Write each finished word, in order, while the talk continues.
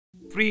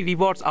Free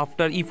rewards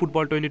after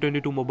eFootball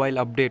 2022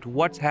 mobile update.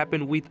 What's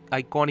happened with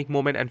iconic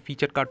moment and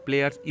featured card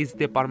players? Is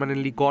they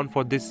permanently gone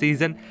for this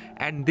season?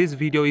 And this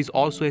video is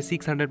also a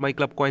 600 My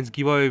Club coins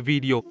giveaway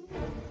video.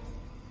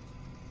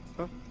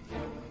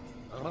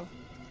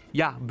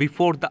 Yeah,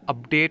 before the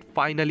update,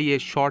 finally a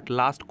short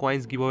last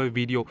coins giveaway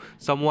video.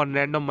 Someone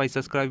random, my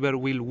subscriber,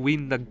 will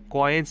win the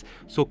coins.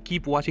 So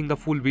keep watching the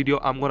full video.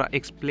 I'm gonna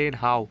explain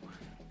how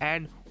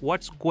and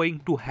what's going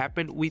to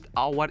happen with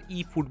our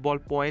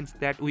eFootball points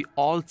that we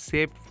all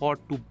saved for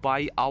to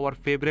buy our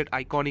favorite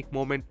iconic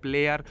moment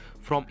player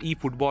from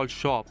eFootball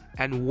shop,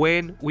 and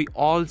when we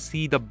all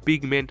see the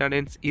big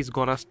maintenance is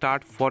gonna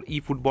start for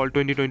eFootball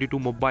 2022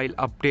 mobile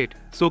update.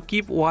 So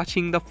keep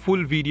watching the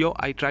full video.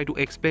 I try to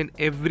explain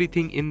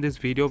everything in this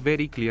video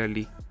very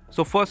clearly.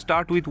 So first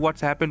start with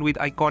what's happened with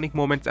iconic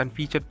moments and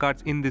featured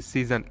cards in this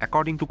season.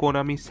 According to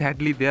Konami,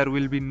 sadly there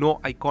will be no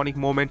iconic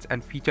moments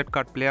and featured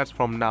card players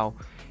from now.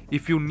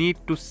 If you need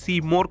to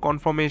see more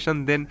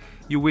confirmation, then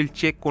you will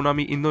check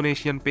Konami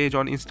Indonesian page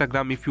on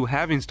Instagram. If you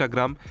have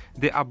Instagram,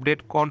 they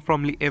update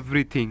confirmly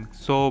everything.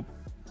 So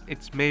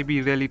it's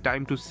maybe really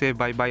time to say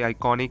bye bye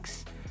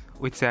iconics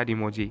with sad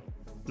emoji.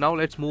 Now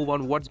let's move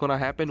on what's gonna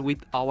happen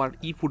with our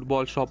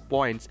eFootball shop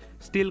points.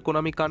 Still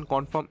Konami can't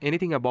confirm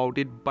anything about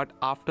it, but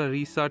after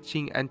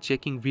researching and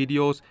checking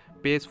videos,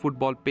 PES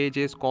football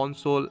pages,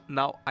 console,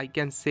 now I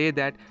can say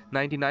that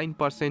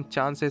 99%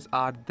 chances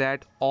are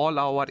that all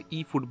our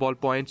eFootball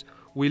points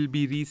will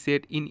be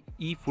reset in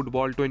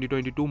eFootball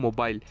 2022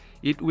 mobile.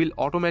 It will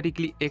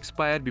automatically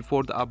expire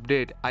before the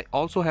update. I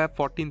also have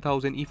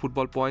 14,000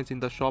 eFootball points in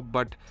the shop,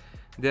 but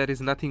there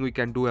is nothing we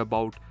can do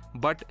about.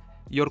 But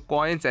your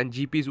coins and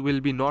GPs will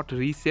be not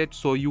reset,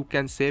 so you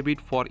can save it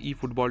for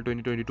eFootball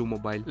 2022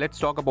 mobile. Let's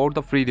talk about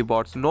the free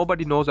rewards.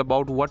 Nobody knows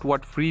about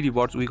what free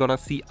rewards we're gonna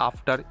see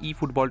after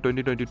eFootball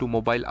 2022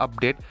 mobile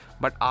update,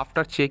 but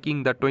after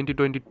checking the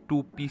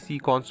 2022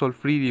 PC console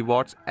free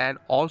rewards and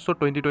also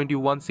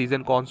 2021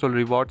 season console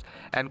rewards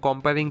and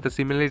comparing the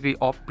similarity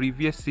of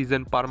previous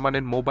season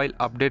permanent mobile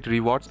update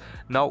rewards,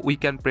 now we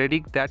can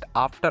predict that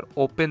after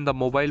open the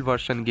mobile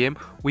version game,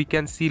 we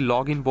can see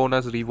login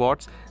bonus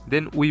rewards.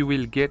 Then we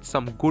will get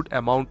some good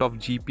amount of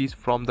GPs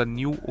from the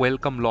new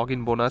welcome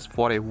login bonus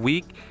for a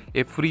week,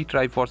 a free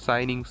try for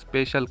signing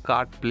special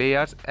card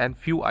players, and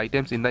few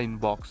items in the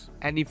inbox.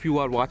 And if you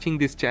are watching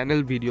this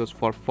channel videos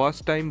for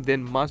first time,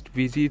 then must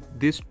visit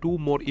these two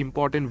more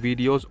important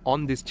videos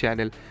on this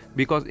channel,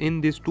 because in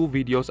these two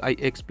videos I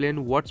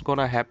explain what's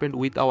gonna happen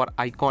with our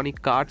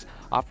iconic cards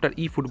after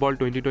eFootball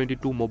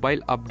 2022 mobile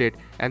update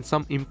and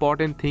some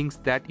important things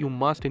that you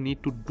must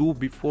need to do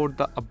before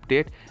the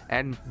update,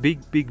 and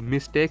big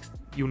mistakes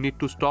you need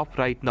to stop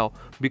right now,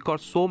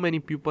 because so many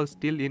people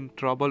still in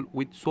trouble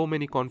with so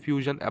many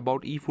confusion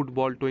about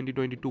eFootball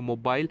 2022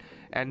 mobile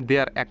and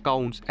their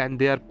accounts and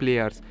their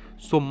players.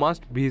 So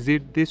must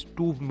visit these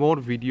two more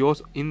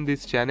videos in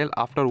this channel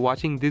after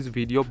watching this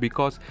video,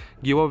 because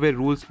giveaway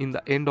rules in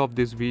the end of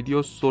this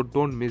video, so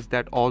don't miss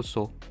that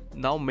also.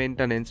 Now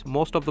maintenance.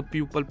 Most of the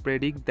people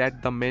predict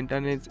that the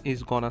maintenance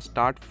is gonna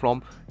start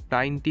from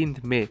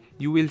 19th May.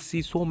 You will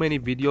see so many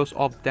videos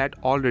of that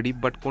already,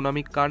 but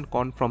Konami can't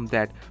confirm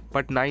that.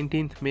 But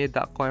 19th May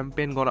the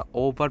campaign gonna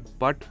over,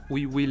 but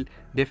we will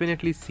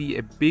definitely see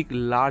a big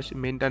large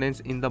maintenance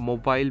in the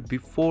mobile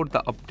before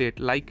the update,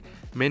 like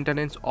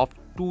maintenance of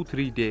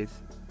 2-3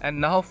 days. And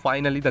now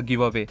finally the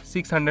giveaway,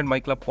 600 My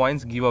Club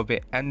coins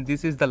giveaway, and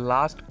this is the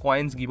last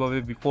coins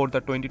giveaway before the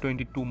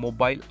 2022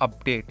 mobile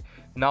update.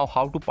 Now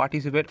how to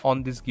participate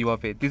on this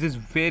giveaway? This is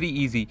very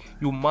easy.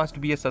 You must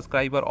be a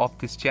subscriber of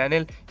this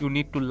channel. You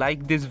need to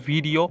like this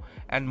video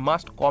and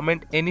must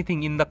comment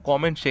anything in the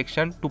comment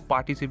section to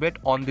participate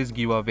on this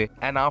giveaway.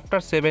 And after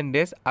 7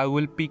 days I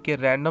will pick a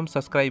random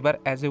subscriber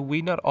as a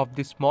winner of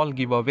this small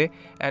giveaway,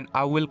 and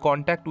I will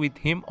contact with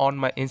him on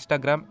my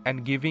Instagram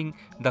and giving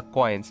the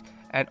coins,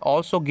 and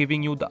also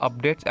giving you the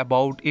updates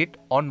about it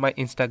on my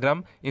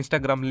Instagram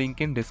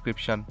link in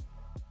description.